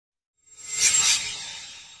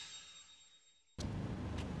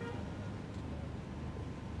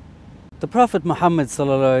The Prophet Muhammad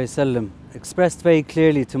ﷺ expressed very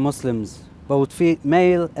clearly to Muslims, both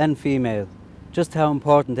male and female, just how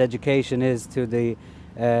important education is to the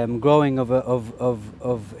growing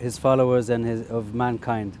of his followers and of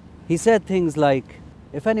mankind. He said things like,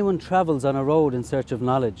 if anyone travels on a road in search of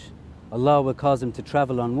knowledge, Allah will cause him to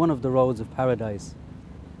travel on one of the roads of paradise.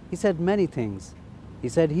 He said many things. He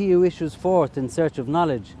said, he who issues forth in search of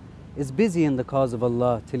knowledge is busy in the cause of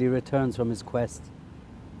Allah till he returns from his quest.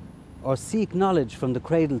 Or seek knowledge from the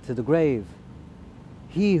cradle to the grave.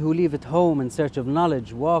 He who leaveth home in search of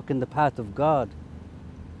knowledge walk in the path of God.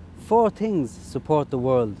 4 things support the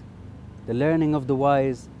world: the learning of the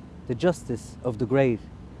wise, the justice of the great,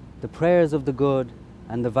 the prayers of the good,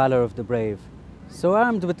 and the valor of the brave. So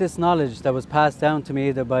armed with this knowledge that was passed down to me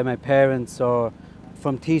either by my parents or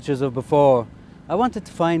from teachers of before, I wanted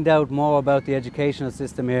to find out more about the educational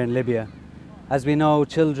system here in Libya. As we know,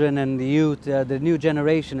 children and the youth, the new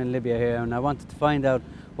generation in Libya here, and I wanted to find out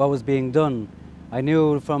what was being done. I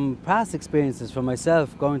knew from past experiences for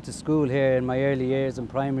myself, going to school here in my early years in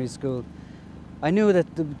primary school, I knew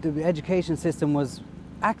that the education system was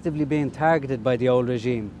actively being targeted by the old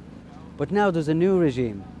regime. But now there's a new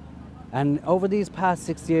regime. And over these past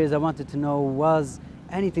 6 years, I wanted to know, was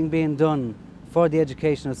anything being done for the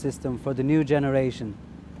educational system, for the new generation?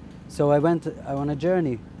 So I went on a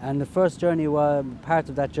journey, and the first journey part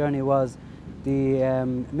of that journey was the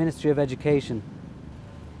Ministry of Education.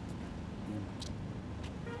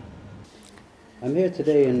 I'm here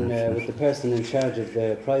today with the person in charge of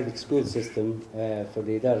the private school system for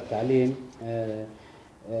the Idara Ta'aleem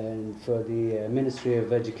and for the Ministry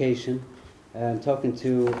of Education. I'm talking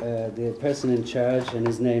to the person in charge, and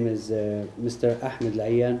his name is Mr. Ahmed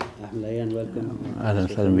Al-Ayyan. Ahmed Al-Ayyan, welcome.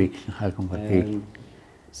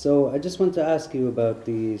 So I just want to ask you about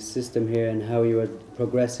the system here and how you are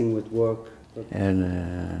progressing with work.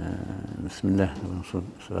 Bismillah.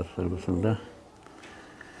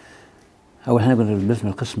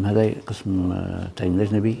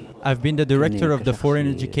 I've been the director of the Foreign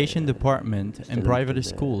Education Department in private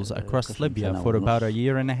schools across Libya for about a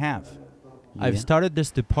year and a half. I've started this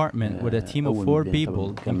department with a team of 4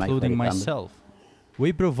 people, including myself.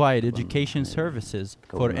 We provide education services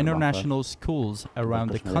for international schools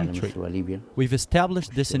around the country. We've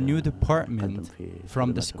established this new department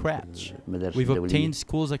from the scratch. We've obtained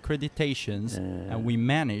schools accreditations, and we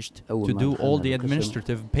managed to do all the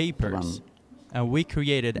administrative papers. And we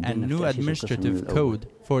created a new administrative code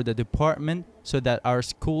for the department so that our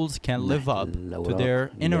schools can live up to their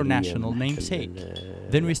international namesake.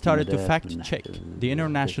 Then we started to fact-check the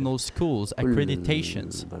international schools'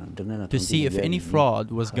 accreditations to see if any fraud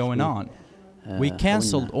was going on. We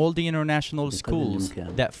cancelled all the international schools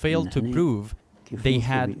that failed to prove they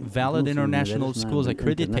had valid international schools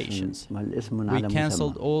accreditations. We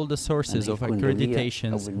cancelled all the sources of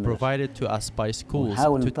accreditations provided to us by schools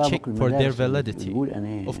to check for their validity.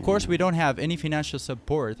 Of course, we don't have any financial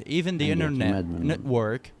support. Even the internet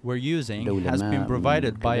network we're using has been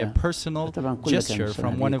provided by a personal gesture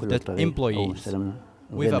from one of the employees.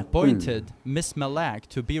 We've appointed Ms. Malak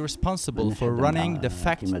to be responsible for running the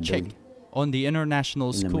fact check on the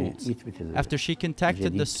international schools. After she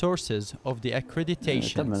contacted the sources of the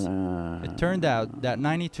accreditations, it turned out that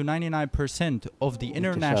 90 to 99% of the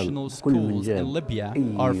international schools in Libya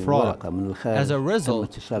are fraud. As a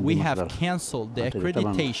result, we have cancelled the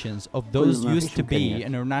accreditations of those used to be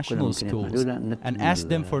international schools and asked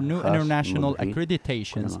them for new international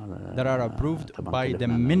accreditations that are approved by the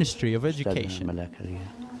Ministry of Education.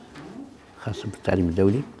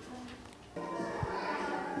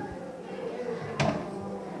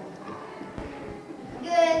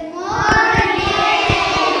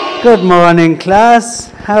 Good morning,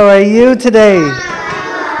 class. How are you today?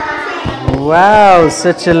 Wow,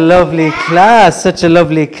 such a lovely class, such a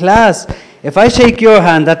lovely class. If I shake your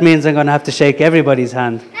hand, that means I'm going to have to shake everybody's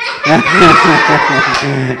hand.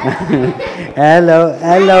 Hello,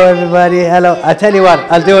 hello everybody, hello. I'll tell you what,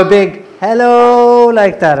 I'll do a big hello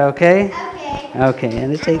like that, okay? Okay,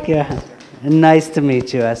 and I'll shake your hand. Nice to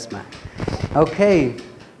meet you, Asma. Okay,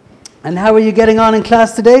 and how are you getting on in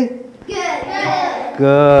class today?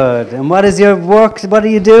 Good. And what is your work? What are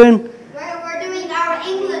you doing? We're doing our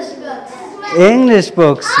English books. English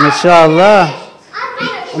books, mashallah.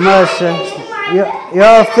 You're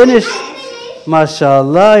all finished.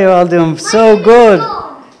 Mashallah, you're all doing so good.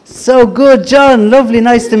 So good, John. Lovely,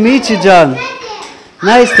 nice to meet you, John.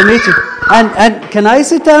 Nice to meet you. And can I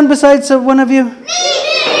sit down beside one of you?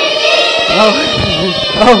 Oh.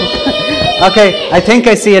 Okay, I think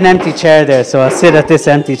I see an empty chair there, so I'll sit at this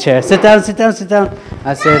empty chair. Sit down, sit down, sit down.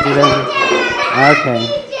 I'll sit at this empty. Okay.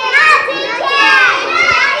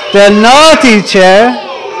 The naughty chair?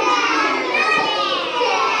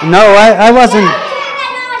 No,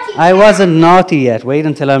 I wasn't naughty yet. Wait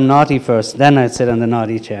until I'm naughty first, then I'd sit on the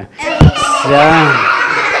naughty chair. Yeah.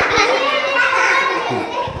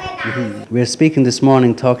 We're speaking this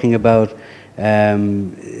morning talking about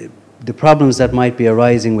the problems that might be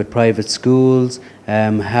arising with private schools,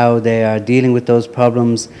 how they are dealing with those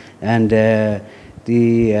problems, and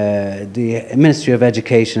the Ministry of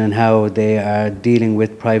Education and how they are dealing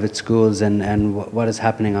with private schools and what is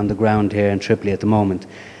happening on the ground here in Tripoli at the moment.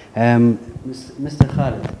 Mr.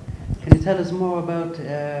 Khalid, can you tell us more about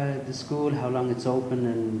the school, how long it's open,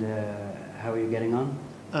 and how are you getting on?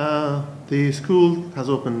 The school has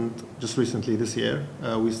opened just recently this year.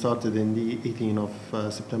 We started in the 18th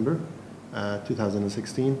of September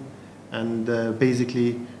 2016, and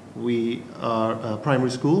basically we are a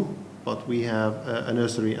primary school, but we have a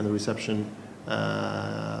nursery and a reception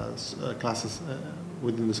classes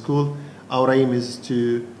within the school. Our aim is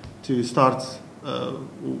to start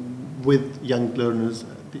with young learners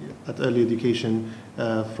at early education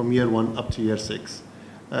from year 1 up to year 6.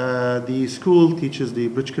 The school teaches the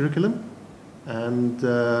British curriculum, and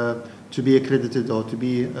to be accredited or to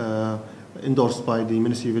be endorsed by the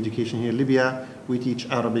Ministry of Education here in Libya, we teach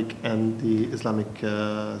Arabic and the Islamic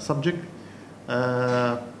subject.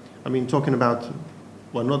 I mean, talking about,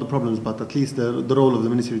 well, not the problems, but at least the role of the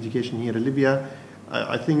Ministry of Education here in Libya,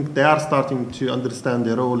 I think they are starting to understand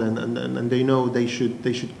their role, and they know they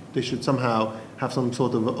should somehow have some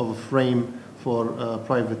sort of a frame for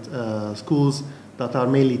private schools that are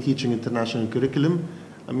mainly teaching international curriculum.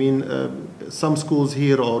 I mean, some schools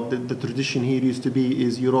here, or the tradition here used to be,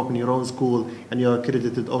 is you open your own school and you're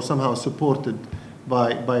accredited or somehow supported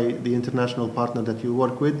by the international partner that you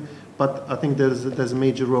work with. But I think there's a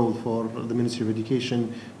major role for the Ministry of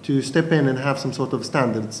Education to step in and have some sort of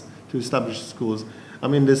standards to establish schools. I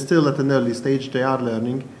mean, they're still at an early stage, they are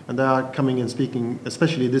learning, and they are coming and speaking,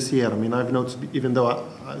 especially this year. I mean, I've noticed, even though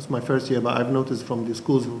it's my first year, but I've noticed from the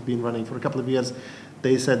schools who've been running for a couple of years,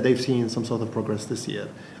 they said they've seen some sort of progress this year.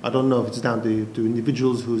 I don't know if it's down to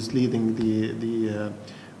individuals who's leading the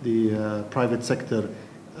private sector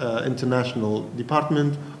international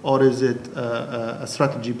department, or is it a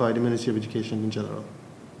strategy by the Ministry of Education in general?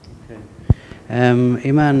 Okay.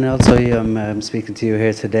 Iman, also I'm speaking to you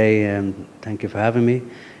here today. Thank you for having me.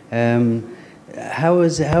 How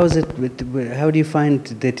do you find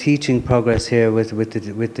the teaching progress here with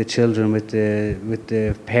the children, with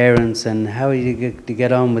the parents, and how do you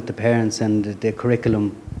get on with the parents and the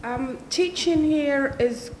curriculum? Teaching here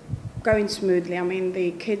is going smoothly. I mean,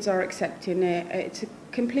 the kids are accepting it. It's a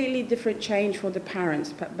completely different change for the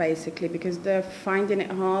parents, basically, because they're finding it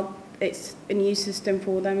hard. It's a new system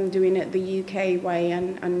for them, doing it the UK way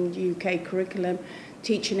and UK curriculum,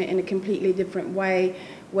 teaching it in a completely different way,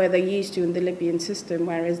 where they're used to in the Libyan system,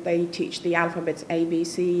 whereas they teach the alphabets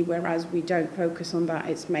ABC, whereas we don't focus on that.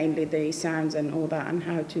 It's mainly the sounds and all that and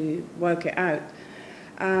how to work it out.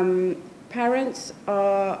 Parents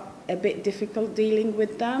are a bit difficult dealing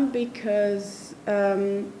with them because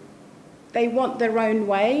they want their own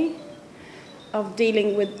way of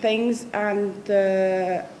dealing with things, and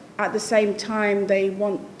at the same time they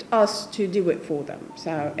want us to do it for them.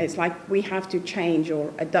 So it's like we have to change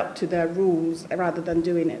or adapt to their rules rather than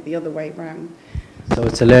doing it the other way around. So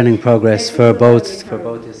it's a learning progress for both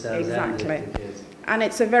yourselves. Exactly. And the kids. And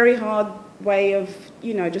it's a very hard way of,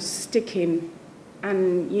 just sticking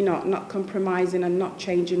and, not compromising and not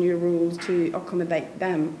changing your rules to accommodate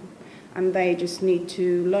them. And they just need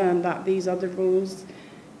to learn that these are the rules,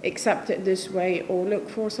 accept it this way, or look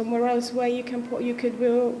for somewhere else where you can put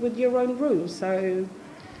with your own rules. So.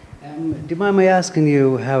 Do you mind me asking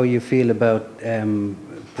you how you feel about the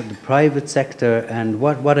private sector, and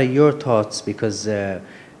what are your thoughts? Because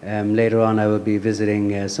later on I will be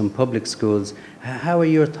visiting some public schools. How are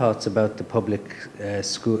your thoughts about the public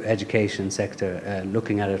school education sector,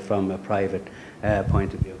 looking at it from a private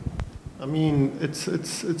point of view? I mean, it's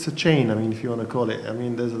a chain. I mean, if you want to call it. I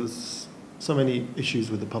mean, there's so many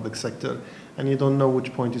issues with the public sector, and you don't know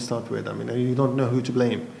which point to start with. I mean, you don't know who to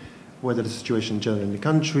blame. Whether the situation generally in the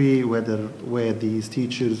country, where these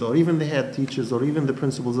teachers, or even the head teachers, or even the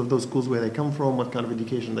principals of those schools, where they come from, what kind of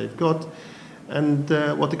education they've got, and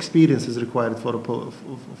what experience is required for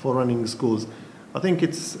running schools. I think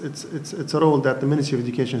it's a role that the Ministry of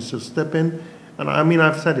Education should step in. And I mean,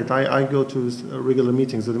 I've said it. I go to regular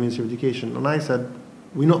meetings with the Ministry of Education, and I said,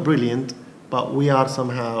 we're not brilliant, but we are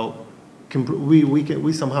somehow.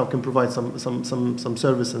 We somehow can provide some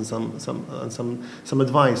service and some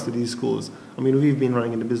advice to these schools. I mean, we've been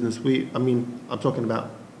running in the business. I'm talking about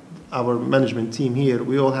our management team here.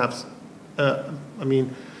 We all have,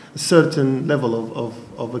 a certain level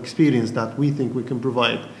of experience that we think we can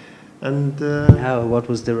provide. And what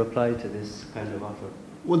was the reply to this kind of offer?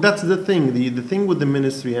 well, that's the thing. The thing with the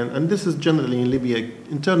ministry, and this is generally in Libya,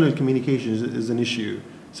 internal communication is an issue.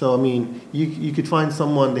 So, I mean, you could find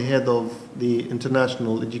someone, the head of the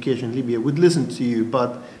international education in Libya, would listen to you,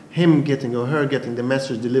 but him getting or her getting the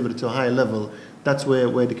message delivered to a higher level, that's where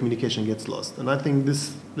the communication gets lost. And I think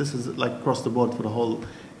this is like across the board for the whole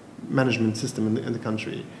management system in the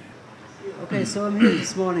country. Okay, so I'm here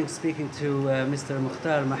this morning speaking to Mr.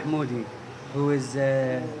 Mukhtar Mahmoudi, who is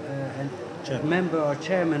a member or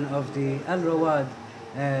chairman of the Al Rawad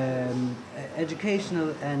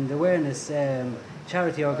Educational and Awareness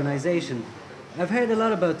Charity Organization. I've heard a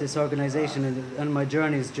lot about this organization on my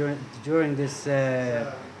journeys during this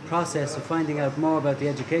process of finding out more about the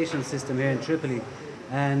educational system here in Tripoli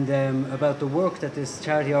and about the work that this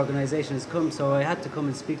charity organization has come. So I had to come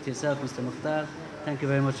and speak to yourself, Mr. Mukhtar. Thank you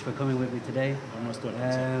very much for coming with me today. Almost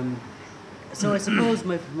welcome. So I suppose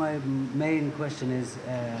my main question is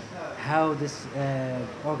how this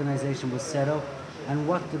organization was set up and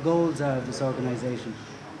what the goals are of this organization.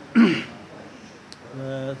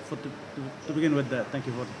 To begin with, thank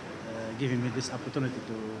you for giving me this opportunity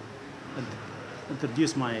to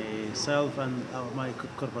introduce myself and my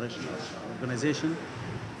corporation organization.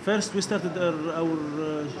 First, we started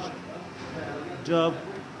our job,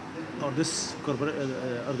 or this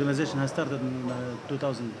organization has started in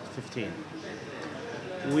 2015.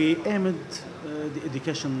 We aimed the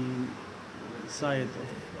education side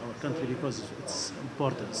of our country because of its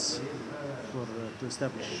importance to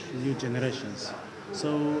establish new generations.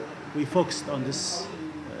 So we focused on this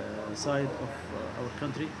side of our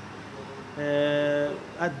country.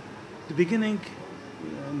 At the beginning,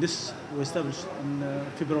 this was established in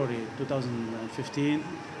February 2015.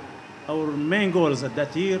 Our main goals at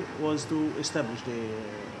that year was to establish the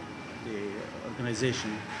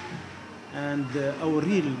organization. And our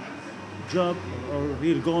real job, our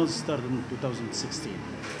real goals started in 2016.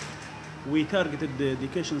 We targeted the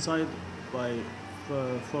education side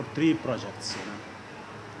for three projects.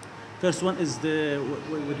 First one is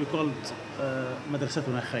what we called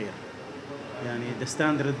Madrasatuna Khair, yani the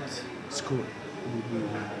standard school,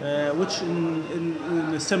 which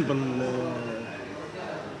in a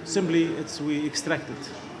simply we extracted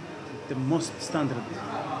the most standard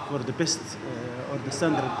or the best or the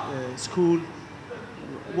standard school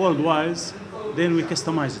worldwide. Then we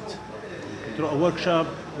customize it through a workshop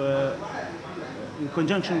in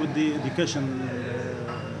conjunction with the education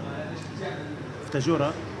of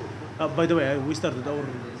Tajura. By the way, we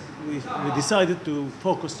decided to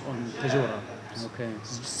focus on Tajura. Okay.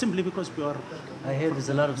 Simply because we are. I hear there's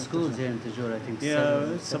a lot of schools here in Tajura. I think.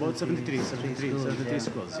 Yeah, it's about 73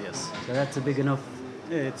 schools. Yes. So that's a big enough.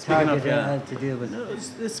 It's big enough, yeah. To deal with. No,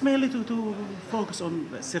 it's mainly to focus on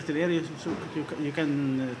certain areas so you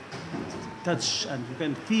can touch and you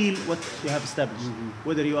can feel what you have established,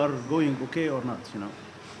 whether you are going okay or not.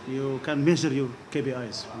 You can measure your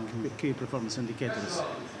KPIs, key performance indicators.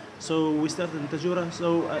 So we started in Tajura.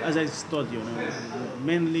 So as I told you,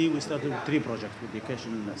 mainly we started with three projects with the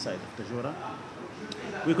education side of Tajura.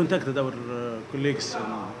 We contacted our colleagues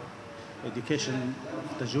in education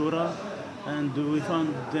of Tajura, and we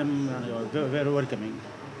found them very welcoming,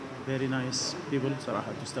 very nice people. Sarah,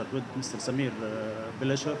 to start with, Mr. Samir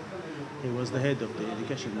Bilashar, he was the head of the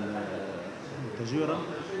education in Tajura.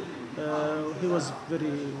 He was very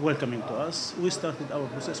welcoming to us. We started our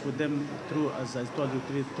process with them through, as I told you,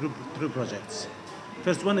 three projects.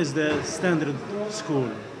 First one is the standard school.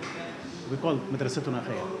 We call it Madrasatuna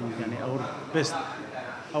Khair.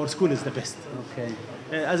 Our school is the best. Okay.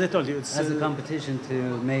 As I told you, it's as a competition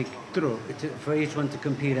to make for each one to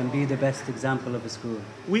compete and be the best example of a school.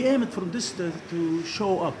 We aimed from this to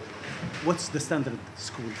show up what's the standard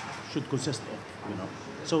school should consist of.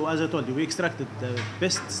 So as I told you, we extracted the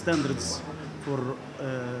best standards for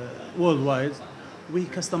worldwide. We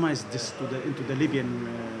customized this into the Libyan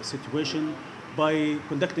situation by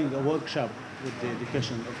conducting a workshop with the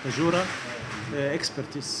education of Tajura,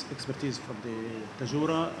 expertise from the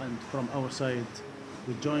Tajura, and from our side,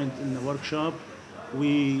 we joined in the workshop.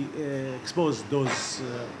 We exposed those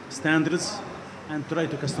standards and try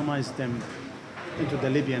to customize them into the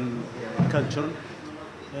Libyan culture.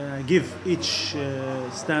 Give each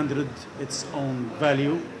standard its own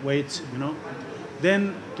value, weight,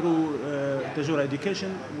 Then through Tajura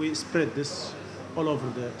education, we spread this all over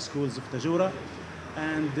the schools of Tajura,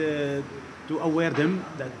 and to aware them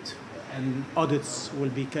that audits will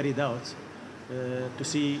be carried out to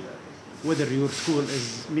see whether your school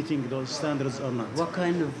is meeting those standards or not. What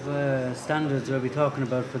kind of standards are we talking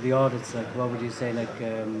about for the audits? Like, what would you say, like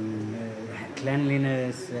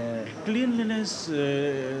cleanliness? Cleanliness,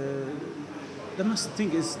 the most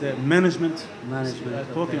thing is the management.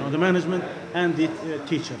 Talking on the management and the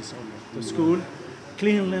teachers of the school.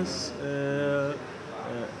 Cleanliness,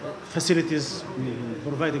 facilities,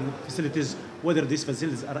 providing facilities, whether these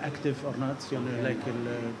facilities are active or not, you know, like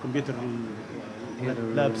computer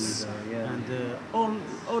labs, and all.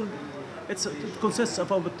 It consists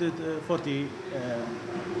of about 40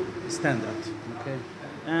 standards. Okay.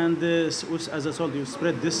 And which, as I told you,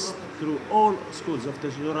 spread this through all schools of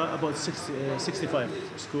Tajura, about 65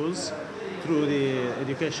 schools through the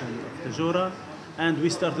education of Tajura. And we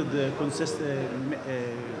started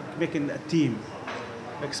making a team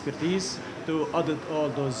expertise to audit all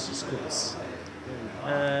those schools.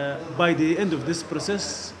 By the end of this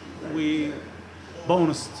process, we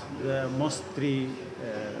bonused the most 3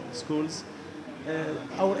 schools.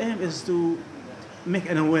 Our aim is to make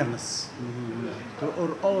an awareness to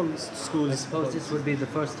all schools. I suppose this would be the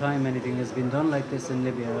first time anything has been done like this in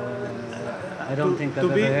Libya. I don't think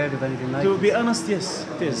I've ever heard of anything like this. To be honest, yes,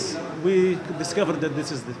 it is. We discovered that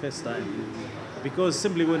this is the first time. Because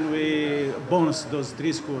simply when we bonus those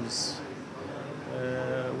 3 schools,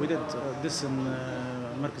 we did this in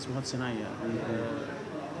Marcus Muhammad Sinaya.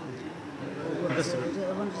 I just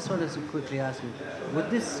wanted to quickly ask you, would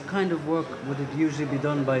this kind of work, would it usually be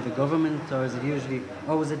done by the government, or is it usually,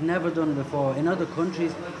 or was it never done before? In other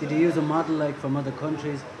countries, did you use a model like from other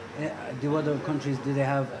countries? Do other countries, do they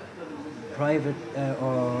have private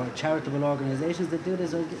or charitable organizations that do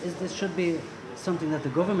this, or is this should be something that the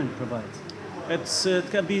government provides? It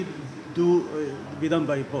can be done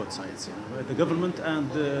by both sides. You know, the government and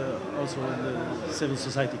also the civil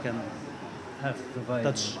society can have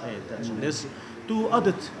touch on this to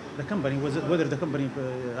audit the company, whether the company,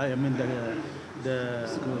 I mean the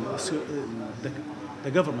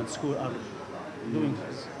government school are doing,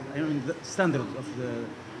 I mean the standard of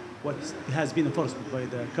what has been enforced by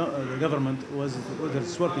the government, whether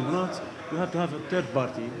it's working or not. You have to have a third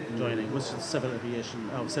party joining, which is civil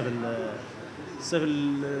aviation or civil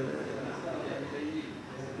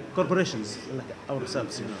corporations like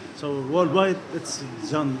ourselves, you know. So worldwide, it's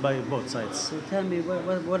done by both sides. So tell me,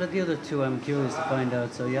 what are the other 2? I'm curious to find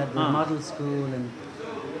out. So you had the model school and...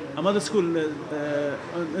 A model school,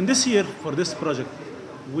 and this year, for this project,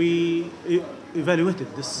 we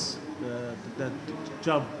evaluated this that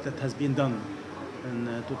job that has been done in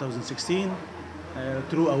 2016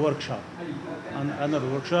 through a workshop. Another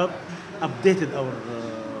workshop, updated our,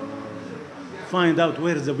 find out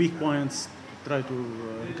where the weak points, try to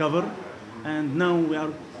recover, and now we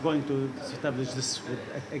are going to establish this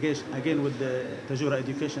again with the Tajura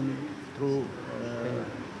education through.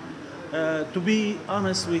 To be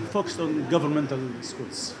honest, we focused on governmental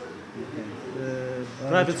schools.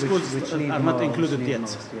 Private schools which are not included yet.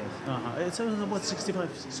 Most, yes. It's about 65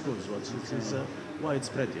 schools, which is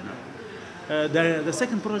widespread, you know. The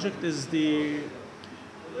second project is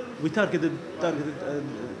we targeted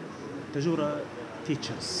Tajura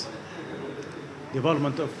teachers.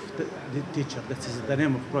 Development of the teacher, that is the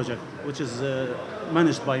name of the project, which is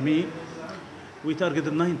managed by me. We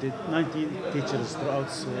targeted 90 teachers throughout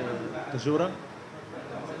Tajura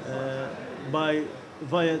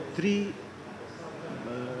via 3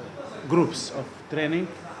 groups of training.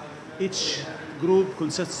 Each group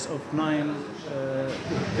consists of 9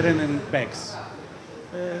 training bags.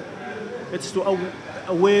 It's to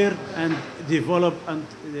aware and develop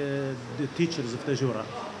the teachers of Tajura.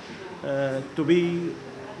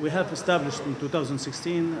 We have established in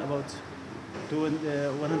 2016 about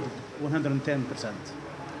 110%,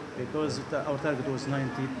 because our target was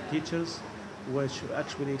 90 teachers, which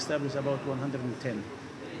actually established about 110.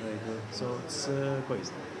 Very good. So it's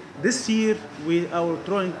quite. This year we are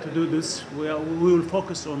trying to do this. We will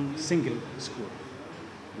focus on single school,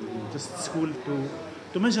 just school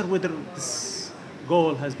to measure whether this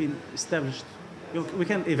goal has been established. We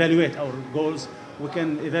can evaluate our goals. We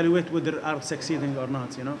can evaluate whether are succeeding or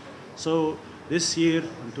not, you know. So this year,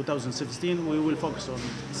 in 2016, we will focus on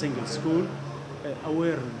single school,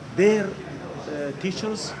 aware their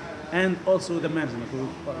teachers and also the management. We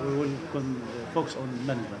will focus on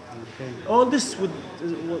management. Okay. All this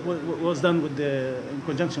was done in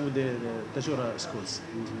conjunction with the Tajura schools.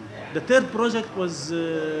 Mm-hmm. The third project was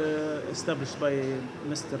established by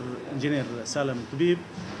Mr. Engineer Salam Tabib.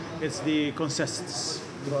 It's the consists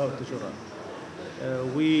throughout Tajura.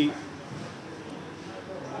 We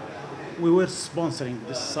were sponsoring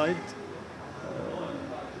this site.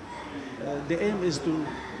 The aim is to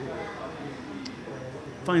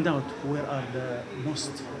find out where are the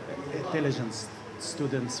most intelligent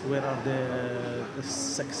students, where are the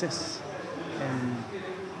success in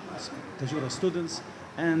Tajura students,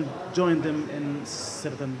 and join them in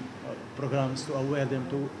certain programs to aware them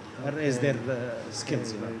to raise their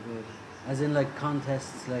skills. Very good. As in like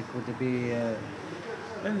contests, like would there be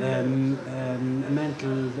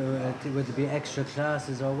mental, would there be extra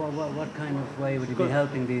classes, or what kind of way would you be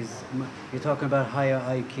helping these? You're talking about higher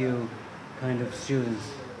IQ kind of students.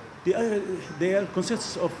 They are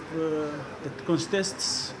consists of the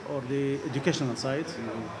contests or the educational side,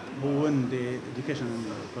 who win the educational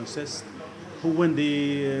contest, who win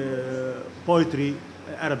the poetry,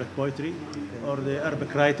 Arabic poetry, or the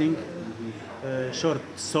Arabic writing, short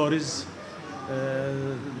stories,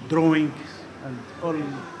 drawing, and all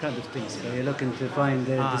kind of things. So you're looking to find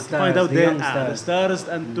the stars, to find out the stars,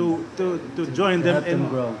 and to join them in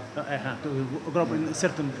grow. To grow in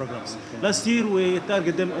certain programs. Okay. Last year we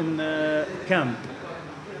target them in camp,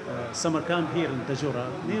 summer camp here in Tajura,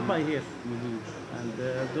 nearby here, and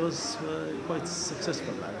those quite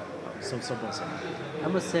successful. I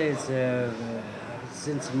must say, it's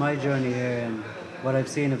since my journey here and what I've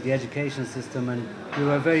seen of the education system, and we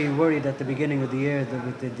were very worried at the beginning of the year that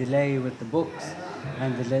with the delay with the books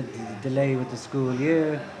and the delay with the school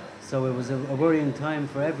year, so it was a worrying time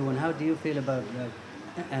for everyone. How do you feel about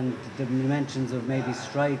and the mentions of maybe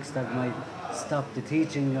strikes that might stop the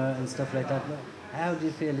teaching and stuff like that? How do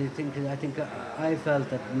you feel? I think I felt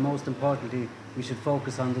that most importantly we should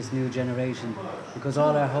focus on this new generation, because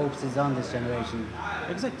all our hopes is on this generation.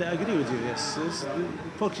 Exactly, I agree with you. Yes,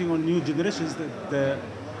 focusing on new generations is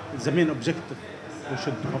the main objective we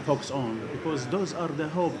should focus on, because those are the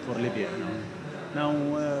hope for Libya. Now,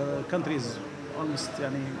 countries almost,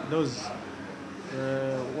 those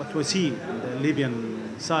what we see on the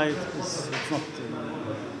Libyan side it's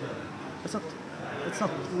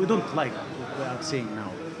not. We don't like what we are seeing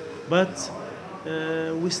now, but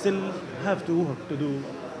we still have to work to do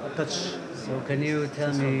a touch. So can you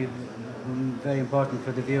tell me, very important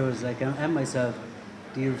for the viewers like and myself,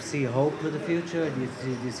 do you see hope for the future? Do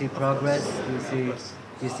you see progress? Do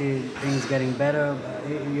you see things getting better?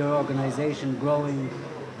 Your organization growing,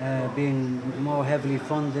 being more heavily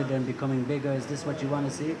funded and becoming bigger? Is this what you want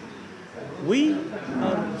to see? We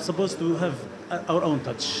are supposed to have our own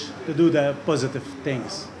touch to do the positive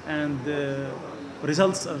things, and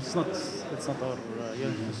results are it's not our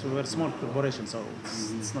so we're a small corporation, so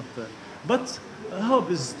it's not but hope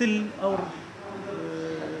is still our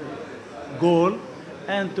goal,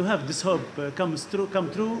 and to have this hope come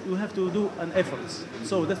true, you have to do an effort.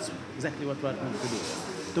 So that's exactly what we're going to do,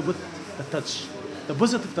 to put the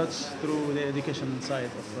positive touch through the education side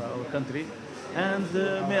of our country, and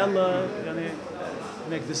may Allah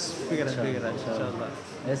make this bigger and bigger, inshallah.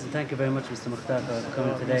 Yes, thank you very much, Mr. Mukhtar, for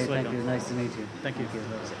coming today. Thank you. Nice to meet you. Thank you.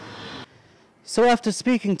 So after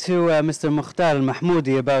speaking to Mr. Mukhtar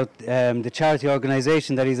al-Mahmoudi about the charity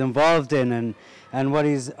organization that he's involved in and what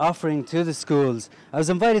he's offering to the schools, I was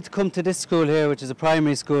invited to come to this school here, which is a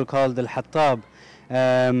primary school called Al-Hattab.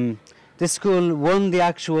 This school won the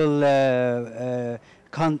actual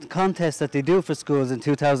contest that they do for schools in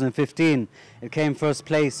 2015. It came first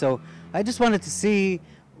place. So I just wanted to see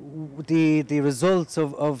the results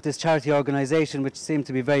of this charity organization, which seemed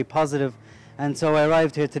to be very positive. And so I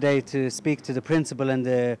arrived here today to speak to the principal and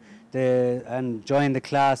and join the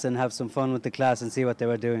class and have some fun with the class and see what they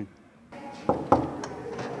were doing.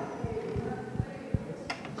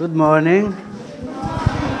 Good morning.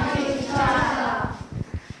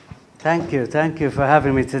 Thank you for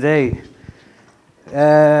having me today.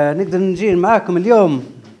 نقدر نجي معكم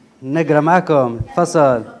اليوم نقرأ معكم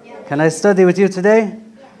فصل. Can I study with you today?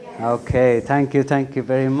 Okay, thank you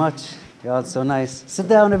very much. You're all so nice. Sit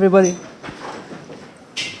down, everybody.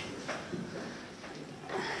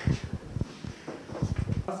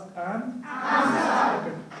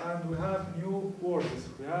 And we have new words.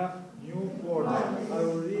 I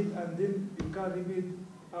will read and then you can repeat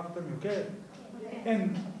after me, okay?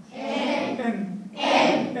 N.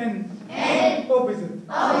 Opposite.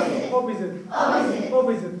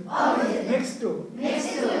 Next to.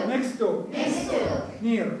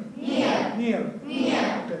 Near. Okay.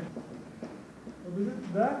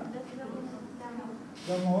 Opposite.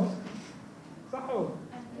 The most. صح.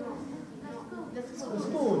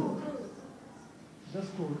 The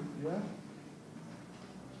school, yeah?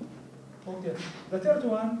 Okay. The third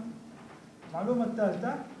one, معلومة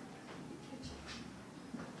الثالثة.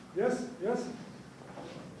 Yes. This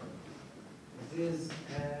is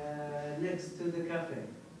next to the cafe.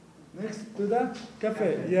 Next to the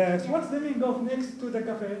cafe. Yes. What's the meaning of next to the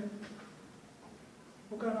cafe?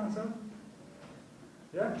 Who can answer?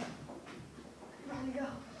 Yeah?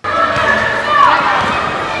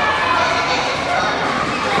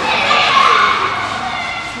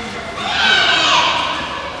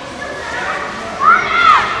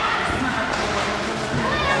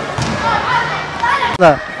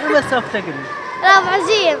 لا انا بس افتقد رابع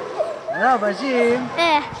جيم. رابع جيم.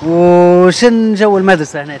 ايه. وشن جو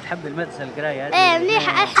المدرسة هنا؟ تحب المدرسة القراية هذه؟ ايه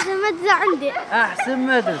مليحة، احسن مادة عندي. أحسن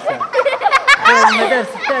مدرسة. غير المدارس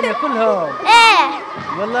الثانية كلهم. ايه.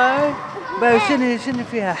 والله؟ باي شنو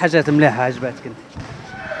فيها حاجات مليحة عجبتك أنت؟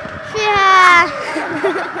 فيها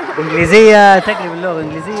إنجليزية، تقري باللغة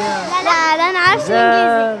الإنجليزية؟ لا أنا عارفة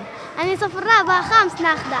الإنجليزي. أنا صف الرابعة 5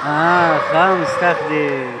 ناخذها. 5 تاخدي.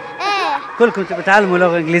 ايه. كلكم تبي تعلموا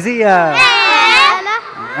لغة إنجليزية؟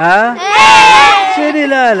 لا. شنو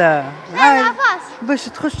لا؟ لا باش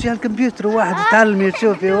تخشي على الكمبيوتر وواحد تتعلمي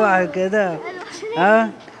تشوفي واحد كذا.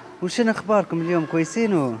 وشنو أخباركم اليوم؟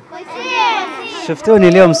 كويسين؟ كويسين. شفتوني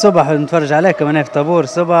اليوم الصبح نتفرج عليكم أنا في طابور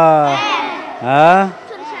الصبح.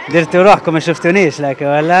 درتوا روحكم ما شفتونيش لكن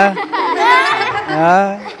ولا؟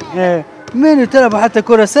 إيه. منو تلعبوا حتى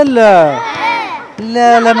كرة سلة؟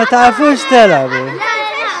 لا ما تعرفوش تلعبوا.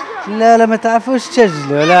 لا ما تعرفوش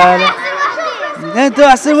تسجلوا. لا انتوا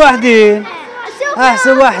احسن واحدين.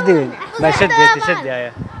 احسن واحدين. ما شدي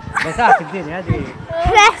يا بس اعرف الدنيا هذه.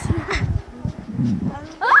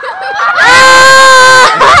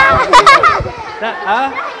 لا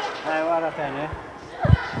هاي ورا ثانية.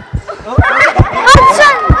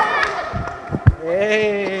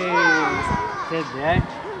 ايه شدي هاي.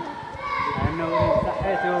 انه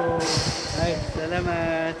صحيتوا. هاي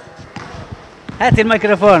سلامات. هاتي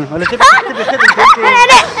الميكروفون ولا تبي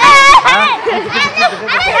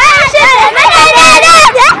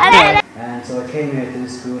And so I came here to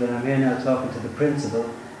this school and I'm here now talking to the principal,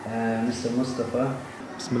 Mr. Mustafa.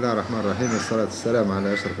 بسم الله الرحمن الرحيم والصلاة والسلام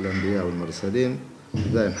على أشرف الأنبياء والمرسلين.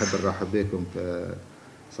 بداية نحب نرحب بكم في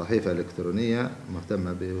صحيفة إلكترونية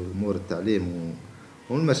مهتمة بأمور التعليم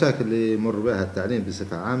والمشاكل اللي يمر بها التعليم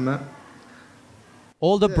بصفة عامة.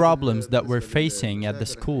 All the problems that we're facing at the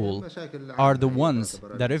school are the ones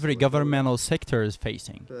that every governmental sector is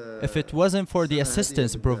facing. If it wasn't for the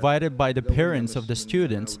assistance provided by the parents of the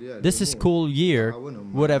students, this school year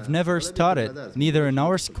would have never started, neither in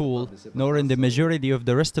our school nor in the majority of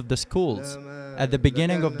the rest of the schools. At the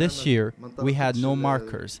beginning of this year, we had no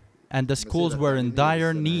markers, and the schools were in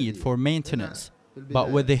dire need for maintenance. But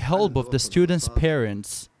with the help of the students' parents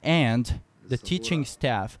and the teaching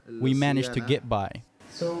staff, we managed to get by.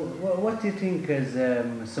 So, what do you think is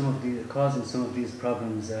causing some of these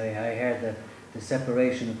problems? I heard that the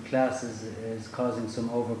separation of classes is causing some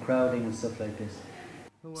overcrowding and stuff like this.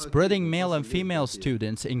 Spreading male and female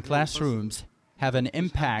students in classrooms have an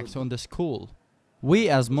impact on the school. We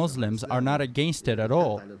as Muslims are not against it at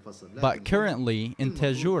all, but currently in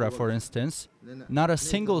Tajura, for instance, not a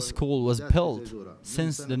single school was built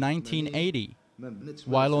since the 1980.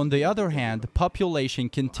 While on the other hand, the population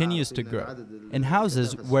continues to grow. In houses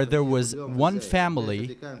where there was one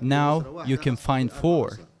family, now you can find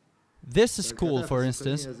 4. This school, for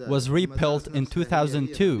instance, was rebuilt in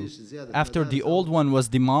 2002 after the old one was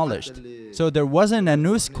demolished. So there wasn't a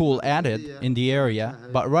new school added in the area,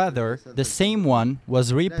 but rather the same one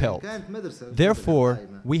was rebuilt. Therefore,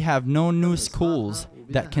 we have no new schools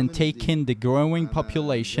that can take in the growing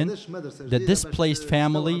population, the displaced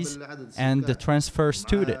families, and the transfer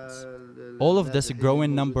students. All of this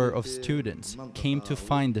growing number of students came to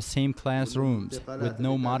find the same classrooms with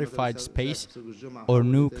no modified space or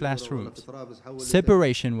new classrooms.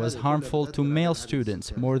 Separation was harmful to male students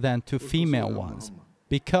more than to female ones,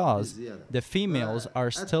 because the females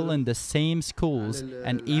are still in the same schools,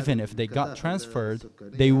 and even if they got transferred,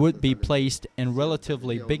 they would be placed in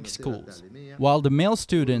relatively big schools. While the male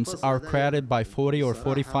students are crowded by 40 or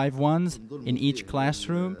 45 ones in each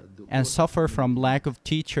classroom and suffer from lack of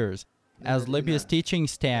teachers, as Libya's teaching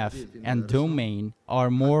staff and domain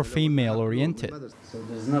are more female-oriented. So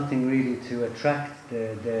there's nothing really to attract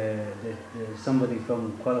somebody from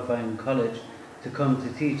qualifying college to come to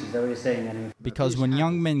teach, is that what you're saying? Because when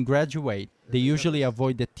young men graduate, they usually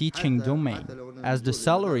avoid the teaching domain, as the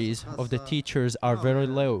salaries of the teachers are very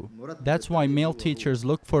low. That's why male teachers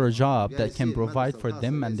look for a job that can provide for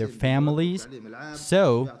them and their families,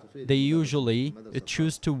 so they usually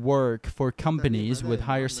choose to work for companies with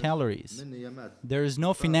higher salaries. There is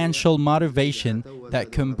no financial motivation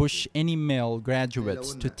that can push any male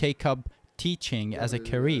graduates to take up teaching as a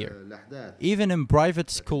career. Even in private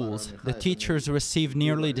schools, the teachers receive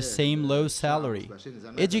nearly the same low salary.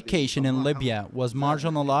 Education in Libya was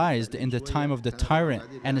marginalized in the time of the tyrant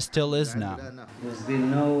and still is now. There's been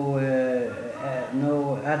no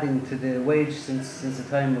adding to the wage since the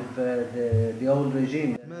time of the old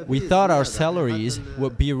regime. We thought our salaries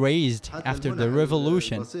would be raised after the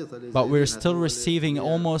revolution, but we're still receiving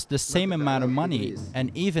almost the same amount of money, and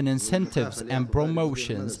even incentives and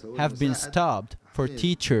promotions have been stopped for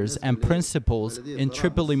teachers and principals in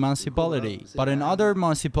Tripoli municipality. But in other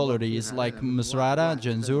municipalities like Misrata,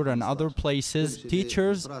 Janzur and other places,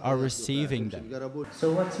 teachers are receiving them. So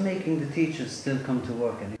what's making the teachers still come to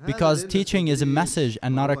work? Because teaching is a message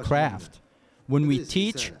and not a craft. When we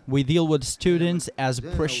teach, we deal with students as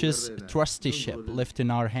precious trusteeship left in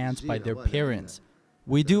our hands by their parents.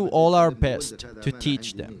 We do all our best to teach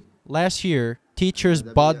them. Last year, teachers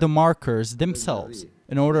bought the markers themselves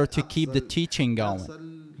in order to keep the teaching going.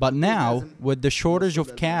 But now, with the shortage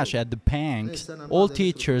of cash at the banks, all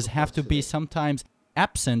teachers have to be sometimes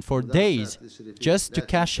absent for days just to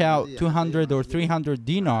cash out 200 or 300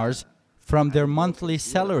 dinars from their monthly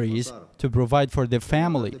salaries to provide for their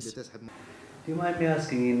families. Do you mind me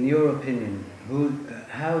asking, in your opinion,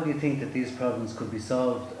 how do you think that these problems could be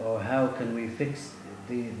solved, or how can we fix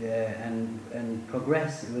and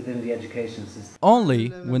progress within the education system? Only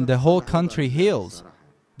when the whole country heals,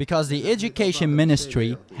 because the education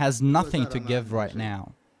ministry has nothing to give right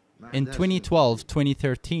now. In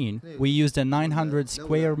 2012-2013, we used a 900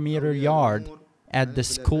 square meter yard at the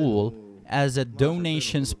school as a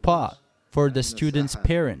donation spot for the students'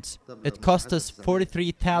 parents. It cost us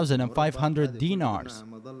 43,500 dinars.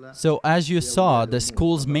 So as you saw, the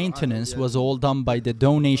school's maintenance was all done by the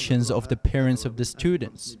donations of the parents of the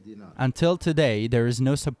students. Until today, there is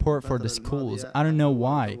no support for the schools. I don't know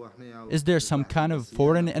why. Is there some kind of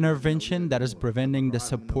foreign intervention that is preventing the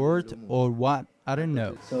support, or what? I don't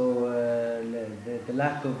know. So the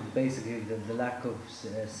lack of, basically, the lack of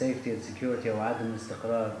safety and security, or عدم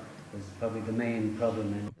الاستقرار, is probably the main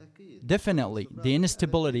problem. Definitely, the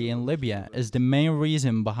instability in Libya is the main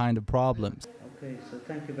reason behind the problems. Okay, so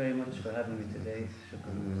thank you very much for having me today.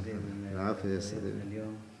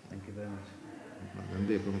 Thank you very much.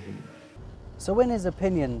 So in his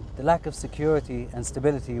opinion, the lack of security and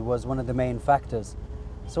stability was one of the main factors.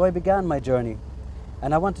 So I began my journey,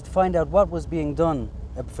 and I wanted to find out what was being done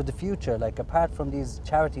for the future, like apart from these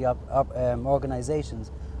charity organizations.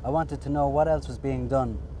 I wanted to know what else was being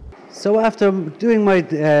done. So after doing my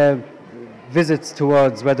visits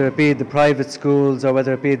towards, whether it be the private schools or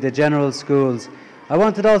whether it be the general schools, I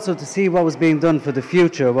wanted also to see what was being done for the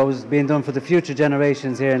future, what was being done for the future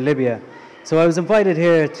generations here in Libya. So I was invited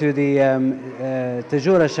here to the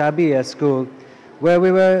Tajura Shabiya school, where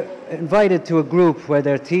we were invited to a group where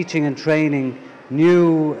they're teaching and training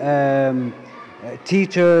new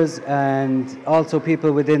teachers and also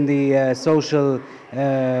people within the social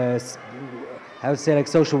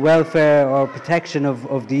social welfare or protection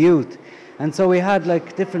of the youth. And so we had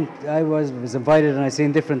like different, I was invited and I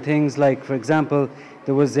seen different things, like for example,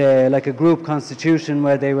 there was like a group constitution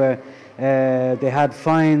where they had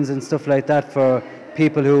fines and stuff like that for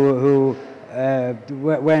people who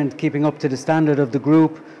weren't keeping up to the standard of the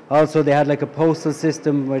group. Also they had like a postal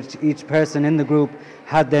system which each person in the group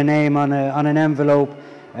had their name on an envelope,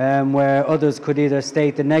 where others could either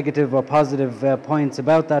state the negative or positive points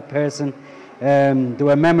about that person. There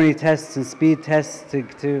were memory tests and speed tests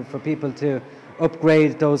for people to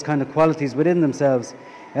upgrade those kind of qualities within themselves.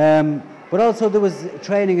 But also there was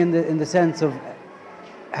training in the sense of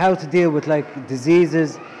how to deal with like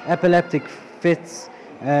diseases, epileptic fits.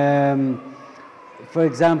 For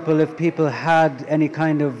example, if people had any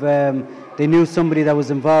kind of, they knew somebody that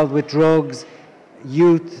was involved with drugs,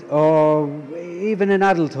 youth, or even in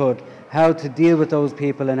adulthood, how to deal with those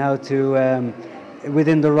people and how to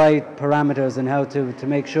within the right parameters, and how to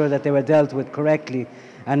make sure that they were dealt with correctly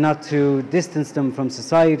and not to distance them from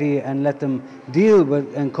society and let them deal with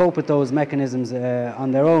and cope with those mechanisms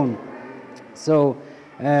on their own. So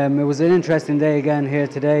it was an interesting day again here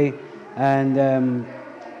today, and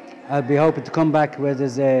I'll be hoping to come back where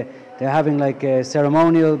they're having like a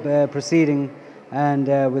ceremonial proceeding, and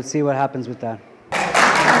we'll see what happens with that.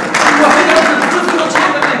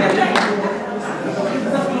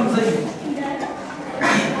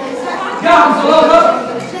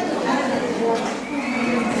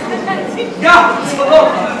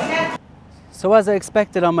 So as I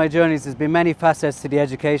expected on my journeys, there's been many facets to the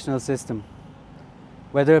educational system.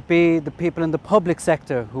 Whether it be the people in the public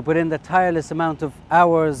sector who put in the tireless amount of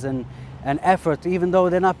hours and effort, even though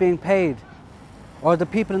they're not being paid. or the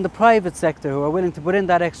people in the private sector who are willing to put in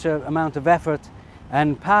that extra amount of effort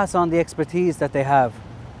and pass on the expertise that they have.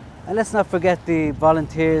 And let's not forget the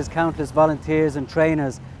volunteers, countless volunteers and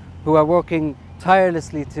trainers who are working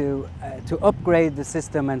tirelessly to upgrade the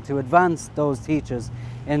system and to advance those teachers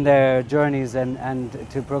in their journeys and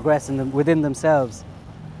to progress within themselves.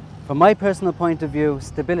 From my personal point of view,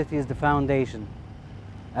 stability is the foundation.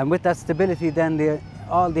 And with that stability, then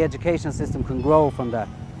all the education system can grow from that.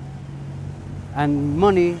 And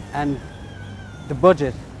money and the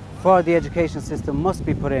budget for the education system must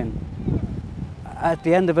be put in. At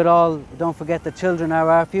the end of it all, don't forget that children are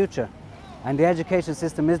our future. And the education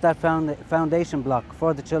system is that foundation block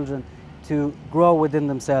for the children to grow within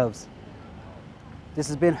themselves. This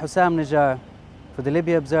has been Hussam Najjar for the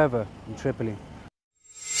Libya Observer in Tripoli.